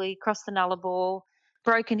 Kalgoorlie, across the Nullarbor,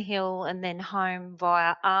 Broken Hill, and then home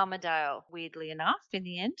via Armidale, weirdly enough, in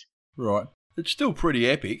the end. Right. It's still pretty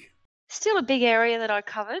epic. Still a big area that I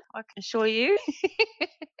covered, I can assure you.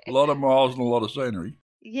 A lot of miles and a lot of scenery.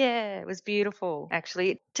 Yeah, it was beautiful,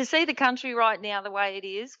 actually. To see the country right now the way it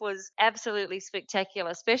is was absolutely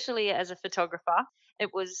spectacular, especially as a photographer. It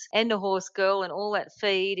was, and a horse girl and all that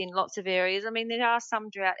feed in lots of areas. I mean, there are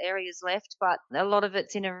some drought areas left, but a lot of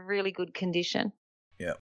it's in a really good condition.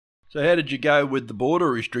 Yeah. So how did you go with the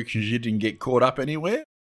border restrictions? You didn't get caught up anywhere?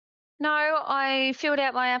 No, I filled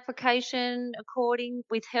out my application according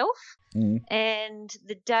with health, and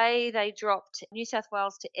the day they dropped New South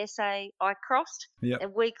Wales to SA, I crossed. Yep. A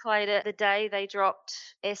week later, the day they dropped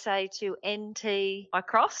SA to NT, I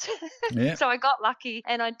crossed. Yeah. So I got lucky,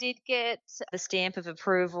 and I did get the stamp of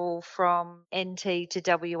approval from NT to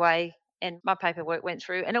WA, and my paperwork went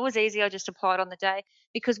through, and it was easy. I just applied on the day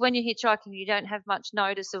because when you're hitchhiking, you don't have much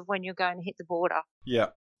notice of when you're going to hit the border. Yeah.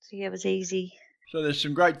 So yeah, it was easy. So there's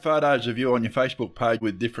some great photos of you on your Facebook page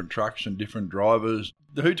with different trucks and different drivers.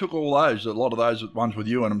 Who took all those? A lot of those ones with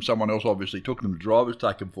you and someone else obviously took them. The drivers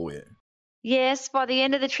take them for you. Yes, by the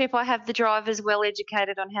end of the trip, I have the drivers well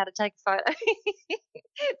educated on how to take a photo.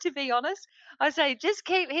 To be honest, I say just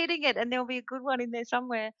keep hitting it and there'll be a good one in there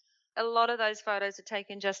somewhere. A lot of those photos are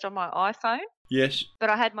taken just on my iPhone. Yes. But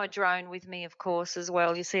I had my drone with me, of course, as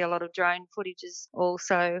well. You see a lot of drone footages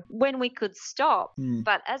also when we could stop.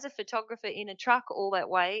 But as a photographer in a truck all that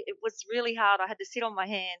way, it was really hard. I had to sit on my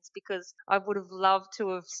hands because I would have loved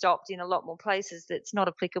to have stopped in a lot more places that's not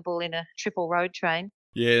applicable in a triple road train.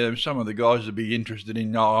 Yeah, some of the guys would be interested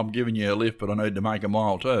in, I'm giving you a lift, but I need to make a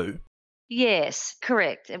mile too. Yes,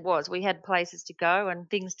 correct. It was. We had places to go and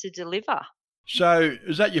things to deliver. So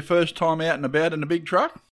is that your first time out and about in a big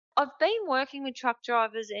truck? I've been working with truck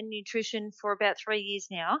drivers and nutrition for about 3 years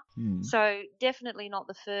now, so definitely not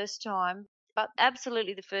the first time, but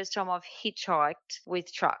absolutely the first time I've hitchhiked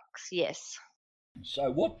with trucks, yes.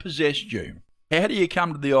 So what possessed you? How do you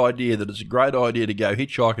come to the idea that it's a great idea to go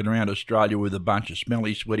hitchhiking around Australia with a bunch of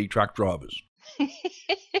smelly, sweaty truck drivers?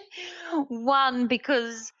 One,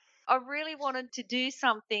 because I really wanted to do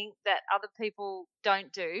something that other people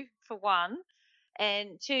don't do, for one.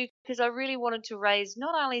 And two, because I really wanted to raise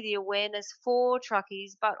not only the awareness for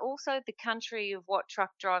truckies, but also the country of what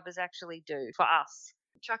truck drivers actually do for us.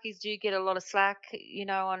 Truckies do get a lot of slack,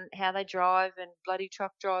 on how they drive and bloody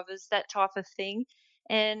truck drivers, that type of thing.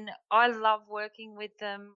 And I love working with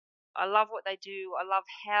them. I love what they do. I love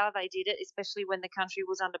how they did it, especially when the country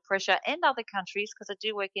was under pressure and other countries, because I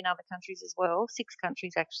do work in other countries as well, 6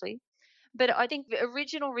 countries actually. But I think the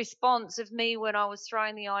original response of me when I was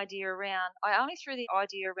throwing the idea around, I only threw the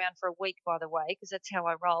idea around for a week, by the way, because that's how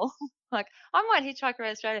I roll. Like, I might hitchhike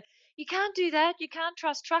around Australia. You can't do that. You can't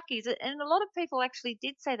trust truckies. And a lot of people actually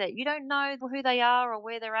did say that. You don't know who they are or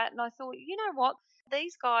where they're at. And I thought, you know what?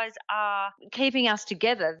 These guys are keeping us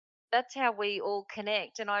together. That's how we all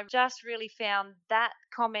connect. And I just really found that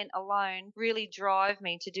comment alone really drive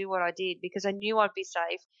me to do what I did because I knew I'd be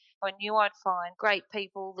safe. I knew I'd find great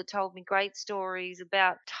people that told me great stories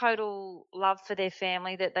about total love for their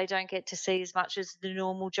family that they don't get to see as much as the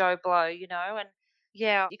normal Joe Blow, And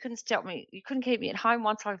yeah, you couldn't stop me. You couldn't keep me at home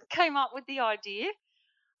once I came up with the idea.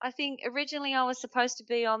 I think originally I was supposed to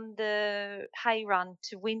be on the hay run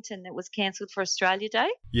to Winton that was cancelled for Australia Day.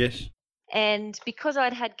 Yes. And because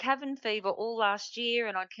I'd had cabin fever all last year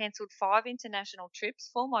and I'd cancelled 5 international trips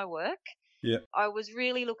for my work, Yeah. I was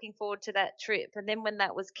really looking forward to that trip. And then when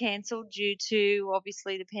that was cancelled due to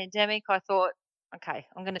obviously the pandemic, I thought, okay,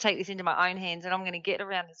 I'm going to take this into my own hands and I'm going to get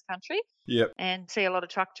around this country Yep. and see a lot of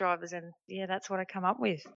truck drivers. And yeah, that's what I come up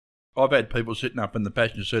with. I've had people sitting up in the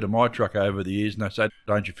passenger seat of my truck over the years and they say,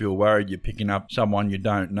 don't you feel worried you're picking up someone you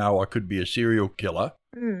don't know? I could be a serial killer.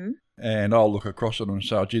 Mm. And I'll look across at them and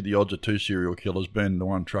say, gee, the odds of 2 serial killers burning the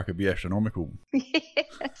one truck would be astronomical. Yeah,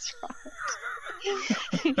 that's right.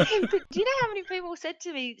 But do you know how many people said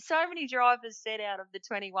to me, so many drivers said out of the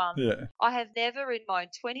 21, Yeah. I have never in my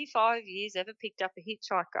 25 years ever picked up a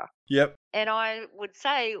hitchhiker. Yep. And I would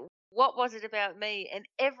say, what was it about me? And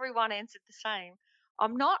everyone answered the same.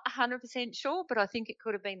 I'm not 100% sure, but I think it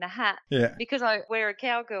could have been the hat. Yeah. Because I wear a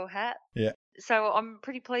cowgirl hat. Yeah. So I'm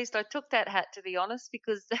pretty pleased I took that hat, to be honest,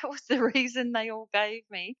 because that was the reason they all gave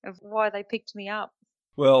me of why they picked me up.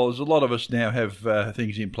 Well, there's a lot of us now have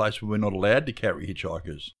things in place where we're not allowed to carry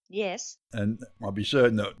hitchhikers. Yes. And I'll be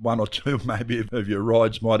certain that 1 or 2 maybe of your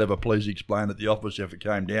rides might have a please explain at the office if it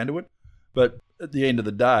came down to it. But at the end of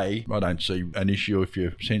the day, I don't see an issue if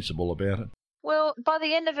you're sensible about it. Well, by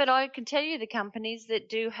the end of it, I can tell you the companies that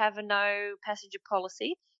do have a no passenger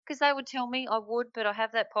policy, because they would tell me I would, but I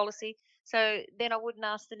have that policy. So then I wouldn't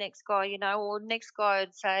ask the next guy, or next guy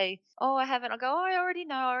would say, oh, I haven't. I go, oh, I already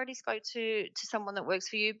know. I already spoke to someone that works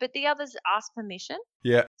for you. But the others ask permission.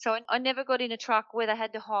 Yeah. So I never got in a truck where they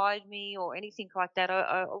had to hide me or anything like that.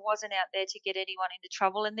 I wasn't out there to get anyone into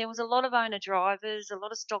trouble. And there was a lot of owner drivers, a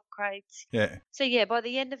lot of stock crates. Yeah. So, yeah, by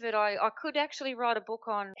the end of it, I could actually write a book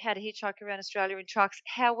on how to hitchhike around Australia in trucks.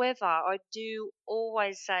 However, I do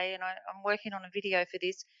always say, and I'm working on a video for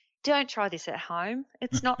this, don't try this at home.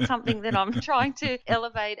 It's not something that I'm trying to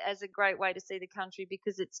elevate as a great way to see the country,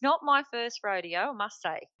 because it's not my first rodeo, I must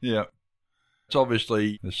say. Yeah. It's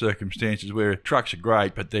obviously the circumstances where trucks are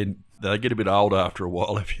great, but then they get a bit old after a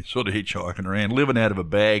while if you're sort of hitchhiking around. Living out of a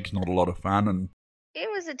bag's not a lot of fun. And it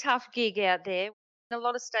was a tough gig out there. A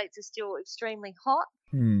lot of states are still extremely hot.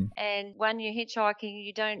 And when you're hitchhiking,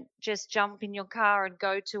 you don't just jump in your car and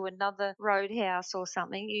go to another roadhouse or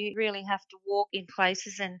something. You really have to walk in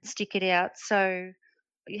places and stick it out. So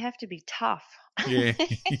you have to be tough. Yeah.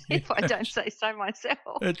 If I don't say so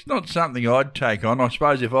myself. It's not something I'd take on. I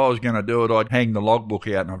suppose if I was going to do it, I'd hang the logbook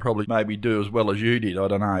out and I'd probably maybe do as well as you did. I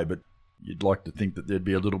don't know, but you'd like to think that there'd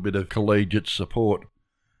be a little bit of collegiate support.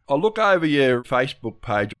 I'll look over your Facebook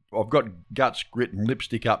page. I've got Guts, Grit and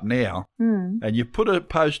Lipstick up now. And you put a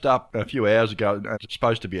post up a few hours ago. It's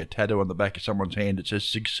supposed to be a tattoo on the back of someone's hand. It says,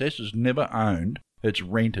 success is never owned, it's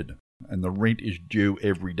rented. And the rent is due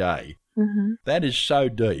every day. That is so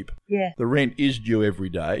deep. Yeah. The rent is due every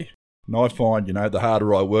day. And I find, the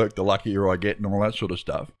harder I work, the luckier I get and all that sort of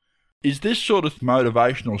stuff. Is this sort of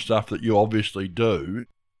motivational stuff that you obviously do,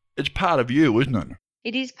 it's part of you, isn't it?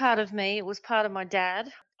 It is part of me. It was part of my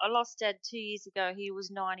dad. I lost Dad 2 years ago. He was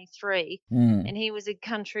 93 and he was a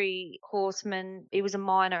country horseman. He was a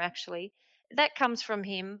miner, actually. That comes from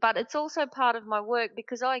him, but it's also part of my work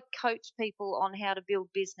because I coach people on how to build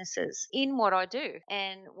businesses in what I do.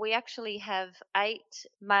 And we actually have 8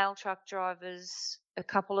 male truck drivers, a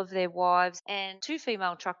couple of their wives, and 2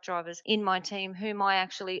 female truck drivers in my team whom I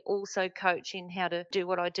actually also coach in how to do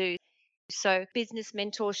what I do. So business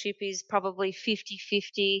mentorship is probably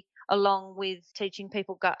 50-50, along with teaching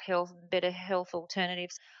people gut health and better health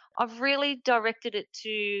alternatives. I've really directed it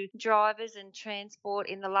to drivers and transport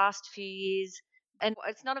in the last few years. And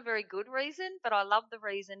it's not a very good reason, but I love the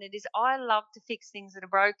reason. It is I love to fix things that are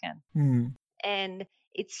broken. And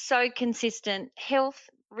it's so consistent. Health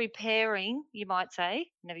repairing, you might say,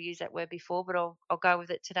 never used that word before, but I'll go with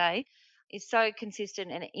it today, is so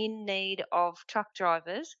consistent and in need of truck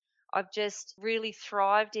drivers. I've just really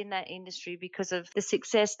thrived in that industry because of the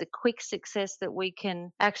success, the quick success that we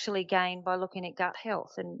can actually gain by looking at gut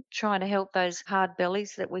health and trying to help those hard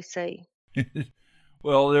bellies that we see.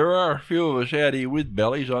 Well, there are a few of us out here with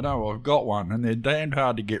bellies. I know I've got one, and they're damned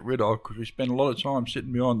hard to get rid of because we spend a lot of time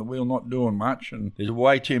sitting behind the wheel not doing much, and there's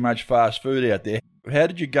way too much fast food out there. How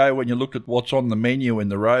did you go when you looked at what's on the menu in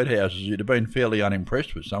the roadhouses? You'd have been fairly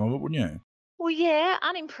unimpressed with some of it, wouldn't you? Well, yeah,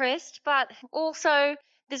 unimpressed, but also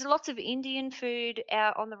there's lots of Indian food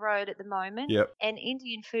out on the road at the moment. Yep. And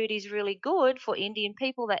Indian food is really good for Indian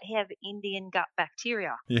people that have Indian gut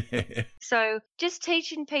bacteria. Yeah. So just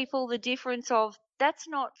teaching people the difference of that's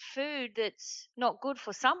not food that's not good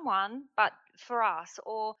for someone, but for us,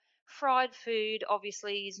 or fried food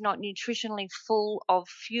obviously is not nutritionally full of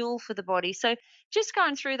fuel for the body. So just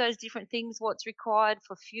going through those different things, what's required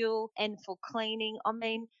for fuel and for cleaning. I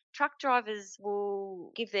mean, truck drivers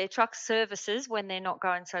will give their truck services when they're not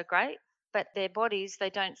going so great, but their bodies they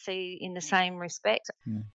don't see in the same respect.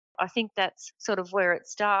 I think that's sort of where it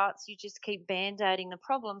starts. You just keep band-aiding the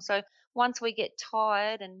problem. So once we get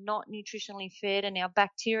tired and not nutritionally fed and our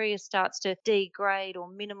bacteria starts to degrade or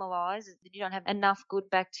minimalize, you don't have enough good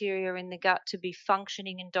bacteria in the gut to be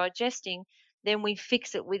functioning and digesting, then we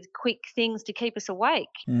fix it with quick things to keep us awake.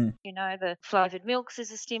 You know, the flavoured milks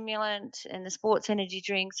is a stimulant and the sports energy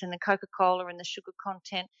drinks and the Coca-Cola and the sugar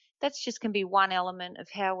content. That's just can be one element of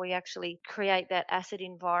how we actually create that acid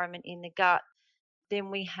environment in the gut.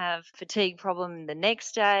 Then we have fatigue problem the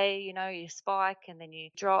next day, you know, you spike and then you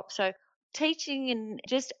drop. So teaching and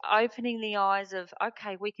just opening the eyes of,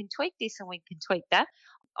 okay, we can tweak this and we can tweak that.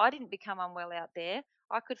 I didn't become unwell out there.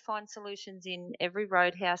 I could find solutions in every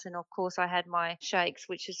roadhouse. And of course I had my shakes,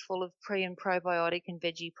 which is full of pre and probiotic and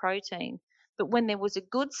veggie protein. But when there was a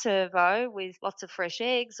good servo with lots of fresh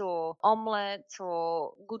eggs or omelettes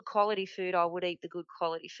or good quality food, I would eat the good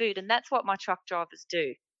quality food. And that's what my truck drivers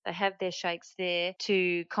do. They have their shakes there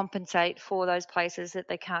to compensate for those places that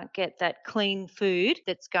they can't get that clean food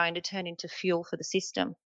that's going to turn into fuel for the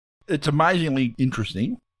system. It's amazingly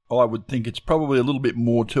interesting. I would think it's probably a little bit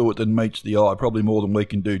more to it than meets the eye, probably more than we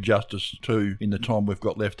can do justice to in the time we've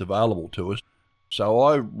got left available to us. So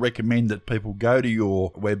I recommend that people go to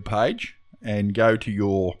your webpage and go to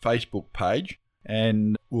your Facebook page,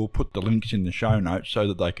 and we'll put the links in the show notes so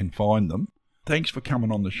that they can find them. Thanks for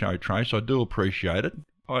coming on the show, Trace. I do appreciate it.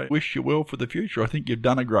 I wish you well for the future. I think you've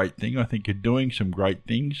done a great thing. I think you're doing some great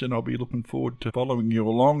things, and I'll be looking forward to following you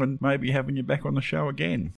along and maybe having you back on the show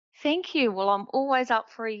again. Thank you. Well, I'm always up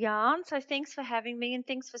for a yarn, so thanks for having me and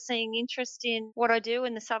thanks for seeing interest in what I do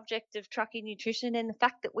in the subject of trucking nutrition and the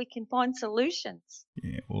fact that we can find solutions.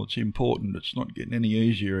 Yeah, well, it's important. It's not getting any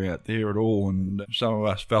easier out there at all, and some of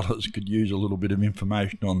us fellas could use a little bit of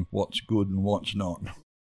information on what's good and what's not.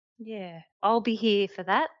 Yeah, I'll be here for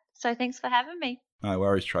that. So thanks for having me. No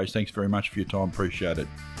worries, Trace. Thanks very much for your time. Appreciate it.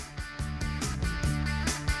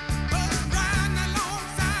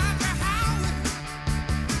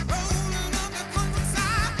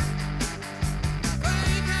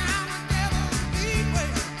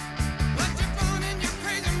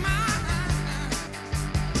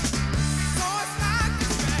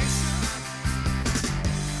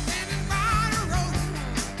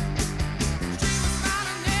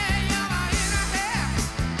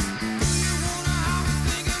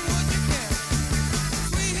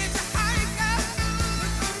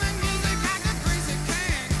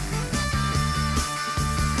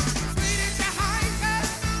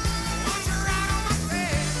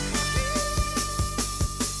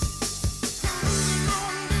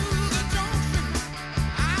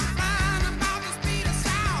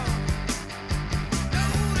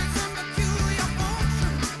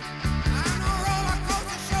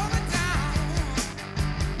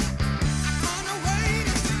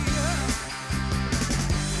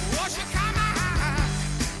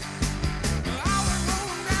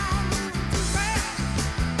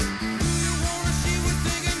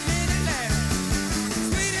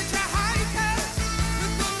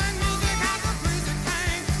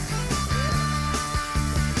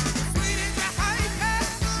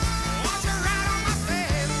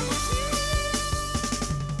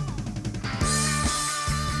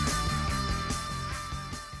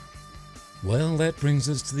 Well, that brings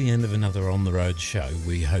us to the end of another On The Road show.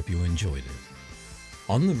 We hope you enjoyed it.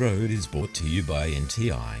 On The Road is brought to you by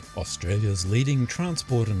NTI, Australia's leading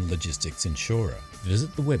transport and logistics insurer.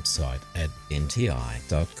 Visit the website at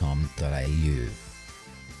nti.com.au.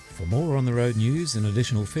 For more On The Road news and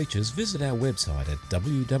additional features, visit our website at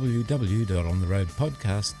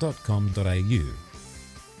www.ontheroadpodcast.com.au.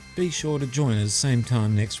 Be sure to join us same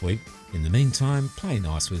time next week. In the meantime, play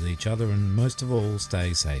nice with each other and most of all,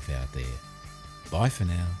 stay safe out there. Bye for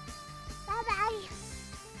now. Bye-bye.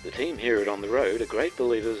 The team here at On The Road are great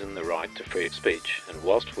believers in the right to free speech, and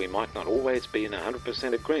whilst we might not always be in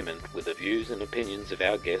 100% agreement with the views and opinions of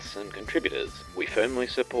our guests and contributors, we firmly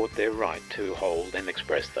support their right to hold and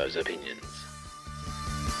express those opinions.